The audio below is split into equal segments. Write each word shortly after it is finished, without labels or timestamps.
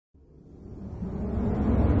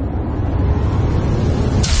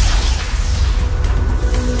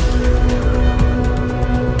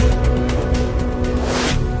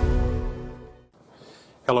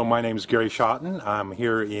My name is Gary Schotten. I'm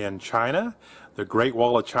here in China, the Great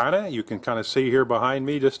Wall of China. You can kind of see here behind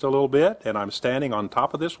me just a little bit, and I'm standing on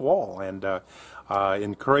top of this wall and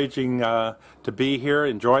encouraging to be here,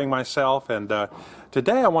 enjoying myself. And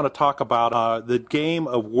today I want to talk about the game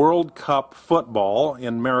of World Cup football.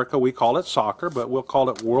 In America we call it soccer, but we'll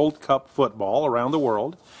call it World Cup football around the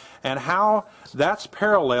world, and how that's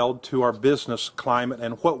paralleled to our business climate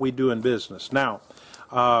and what we do in business. Now,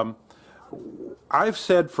 I've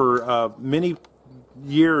said for many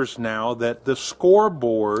years now that the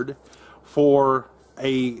scoreboard for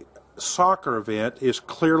a soccer event is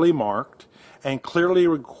clearly marked and clearly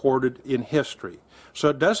recorded in history. So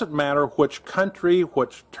it doesn't matter which country,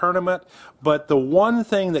 which tournament, but the one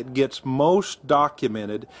thing that gets most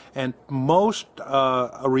documented and most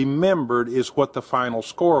remembered is what the final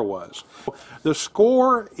score was. The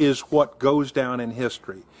score is what goes down in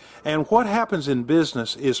history. And what happens in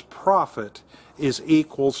business is profit is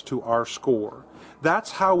equals to our score.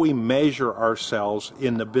 That's how we measure ourselves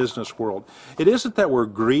in the business world. It isn't that we're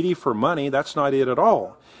greedy for money. That's not it at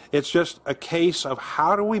all. It's just a case of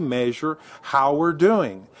how do we measure how we're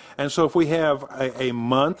doing. And so if we have a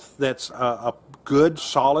month that's a good,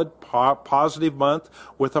 solid, positive month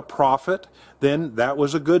with a profit, then that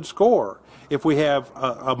was a good score. If we have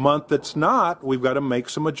a month that's not, we've got to make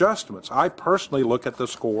some adjustments. I personally look at the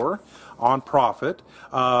score on profit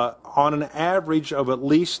on an average of at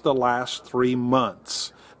least the last 3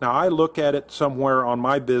 months. Now, I look at it somewhere on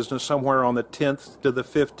my business, somewhere on the 10th to the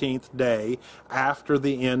 15th day after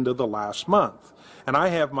the end of the last month. And I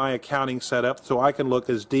have my accounting set up so I can look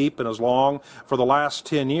as deep and as long for the last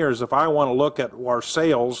 10 years. If I want to look at our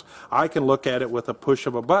sales, I can look at it with a push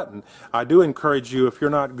of a button. I do encourage you, if you're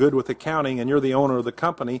not good with accounting and you're the owner of the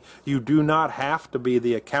company, you do not have to be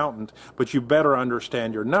the accountant, but you better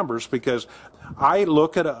understand your numbers, because I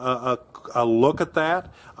look at a look at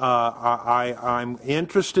that. I'm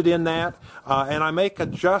interested in that, and I make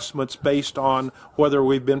adjustments based on whether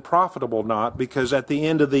we've been profitable or not, because at the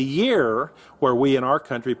end of the year, where we in our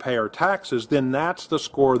country pay our taxes, then that's the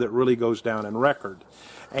score that really goes down in record.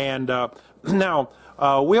 And now,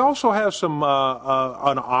 we also have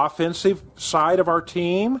an offensive side of our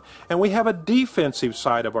team, and we have a defensive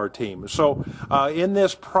side of our team. So in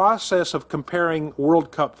this process of comparing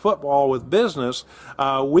World Cup football with business,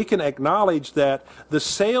 we can acknowledge that the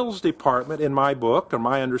sales department, in my book, or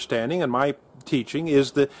my understanding and my teaching,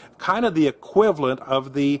 is the kind of the equivalent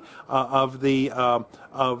of the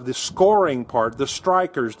scoring part, the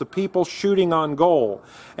strikers, the people shooting on goal.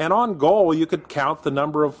 And on goal, you could count the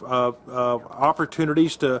number of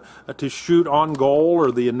opportunities to shoot on goal,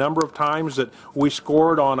 or the number of times that we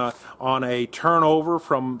scored on a turnover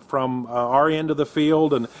from our end of the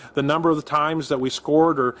field, and the number of the times that we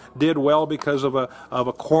scored or did well because of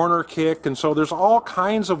a corner kick. And so there's all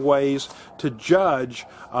kinds of ways to judge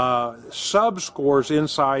sub-scores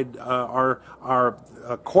inside our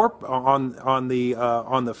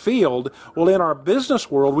on the field. Well, in our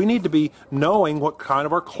business world, we need to be knowing what kind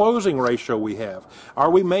of our closing ratio we have. Are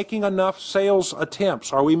we making enough sales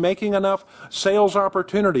attempts? Are we making enough sales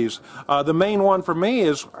opportunities? The main one for me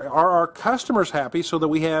is, are our customers happy so that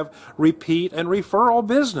we have repeat and referral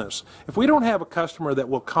business? If we don't have a customer that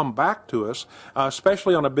will come back to us,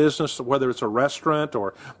 especially on a business, whether it's a restaurant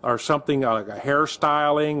or something like a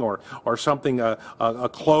hairstyling or something, a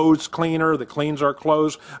clothes cleaner that cleans our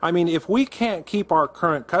clothes, I mean, if we can't keep our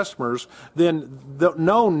current customers, then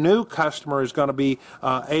no new customer is going to be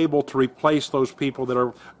able to replace those people that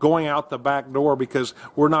are going out the back door because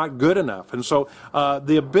we're not good enough. And so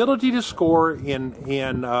the ability to score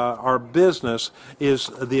in our business is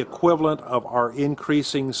the equivalent of our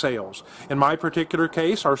increasing sales. In my particular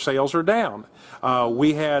case, our sales are down.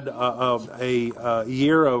 We had a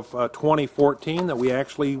year of 2014 that we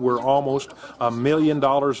actually were almost $1 million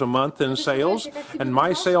a month in sales, and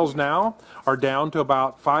my sales now are down to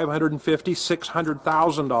about $550,000,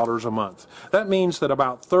 $600,000 a month. That means that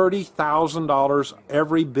about $30,000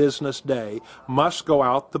 every business day must go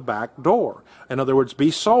out the back door. In other words,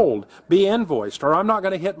 be sold, be invoiced, or I'm not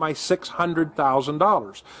going to hit my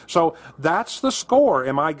 $600,000. So that's the score.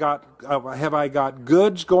 Have I got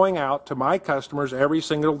goods going out to my customers every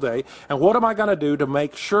single day? And what am I going to do to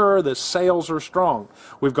make sure the sales are strong?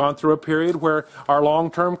 We've gone through a period where our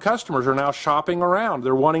long-term customers are now shopping around.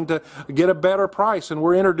 They're wanting to get a better price, and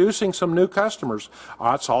we're introducing some new customers.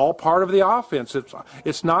 It's all part of the offense.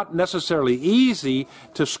 It's not necessarily easy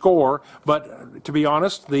to score, but to be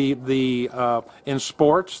honest, in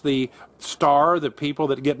sports, the people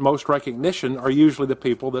that get most recognition are usually the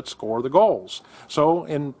people that score the goals. So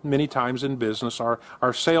many times in business,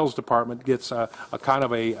 our sales department gets a kind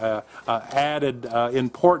of a added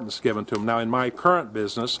importance given to them. Now, in my current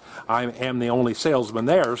business, I am the only salesman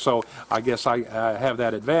there, so I guess I have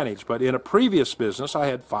that advantage. But in a previous business, I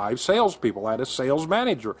had 5 salespeople. I had a sales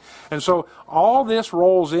manager. And so all this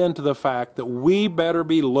rolls into the fact that we better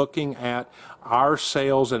be looking at our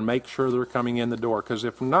sales and make sure they're coming in the door, because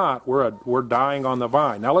if not, we're dying on the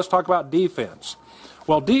vine. Now let's talk about defense.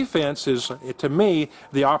 Well, defense is, to me,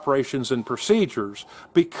 the operations and procedures,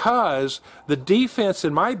 because the defense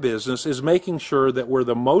in my business is making sure that we're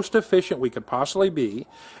the most efficient we could possibly be,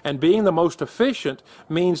 and being the most efficient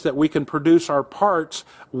means that we can produce our parts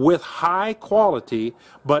with high quality,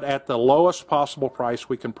 but at the lowest possible price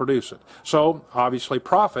we can produce it. So, obviously,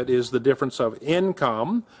 profit is the difference of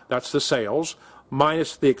income, that's the sales,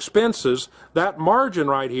 minus the expenses. That margin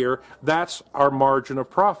right here, that's our margin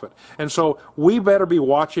of profit. And so we better be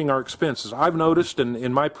watching our expenses. I've noticed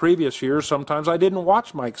in my previous years, sometimes I didn't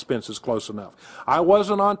watch my expenses close enough. I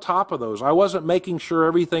wasn't on top of those. I wasn't making sure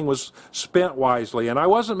everything was spent wisely, and I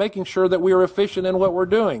wasn't making sure that we were efficient in what we're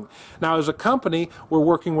doing. Now, as a company, we're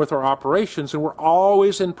working with our operations, and we're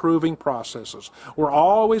always improving processes. We're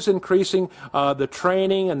always increasing the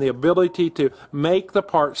training and the ability to make the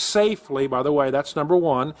part safely. By the way, that's number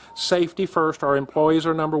one. Safety first. Our employees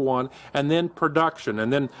are number one, and then production,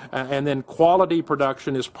 and then quality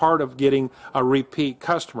production is part of getting a repeat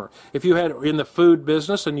customer. If you had in the food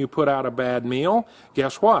business and you put out a bad meal,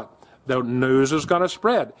 guess what? The news is going to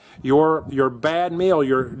spread. Your bad meal,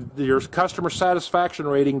 your customer satisfaction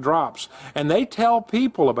rating drops. And they tell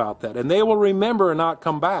people about that, and they will remember and not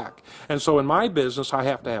come back. And so in my business, I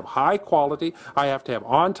have to have high quality, I have to have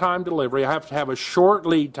on-time delivery, I have to have a short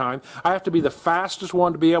lead time, I have to be the fastest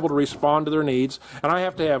one to be able to respond to their needs, and I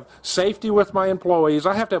have to have safety with my employees.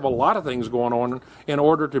 I have to have a lot of things going on in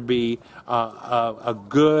order to be a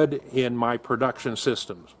good in my production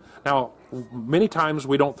systems. Now, many times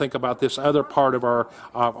we don't think about this other part of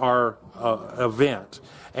our event,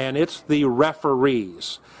 and it's the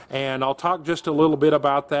referees. And I'll talk just a little bit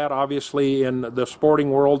about that. Obviously, in the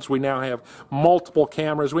sporting worlds, we now have multiple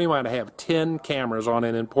cameras. We might have 10 cameras on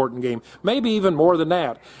an important game, maybe even more than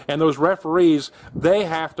that. And those referees, they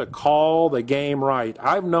have to call the game right.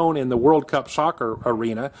 I've known in the World Cup soccer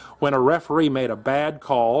arena when a referee made a bad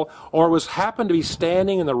call or happened to be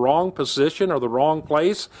standing in the wrong position or the wrong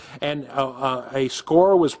place, and a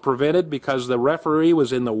score was prevented because the referee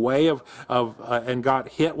was in the way and got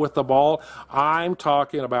hit with the ball. I'm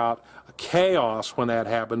talking about chaos when that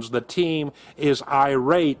happens. The team is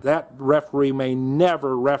irate. That referee may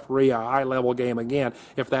never referee a high-level game again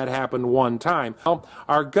if that happened one time. Well,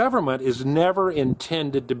 our government is never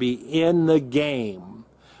intended to be in the game.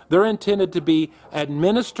 They're intended to be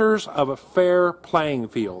administrators of a fair playing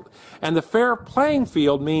field. And the fair playing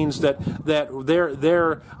field means that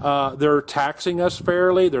they're taxing us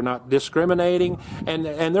fairly, they're not discriminating,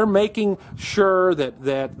 and they're making sure that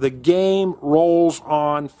the game rolls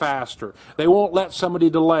on faster. They won't let somebody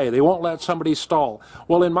delay, they won't let somebody stall.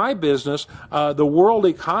 Well, in my business, the world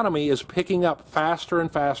economy is picking up faster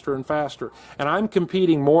and faster and faster. And I'm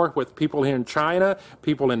competing more with people here in China,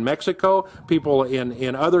 people in Mexico, people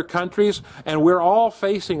in other countries, and we're all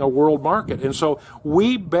facing a world market. And so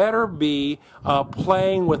we better be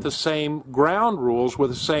playing with the same ground rules with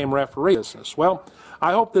the same referee business. Well,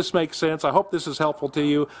 I hope this makes sense. I hope this is helpful to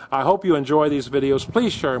you. I hope you enjoy these videos.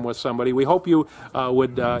 Please share them with somebody. We hope you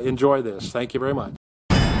would enjoy this. Thank you very much.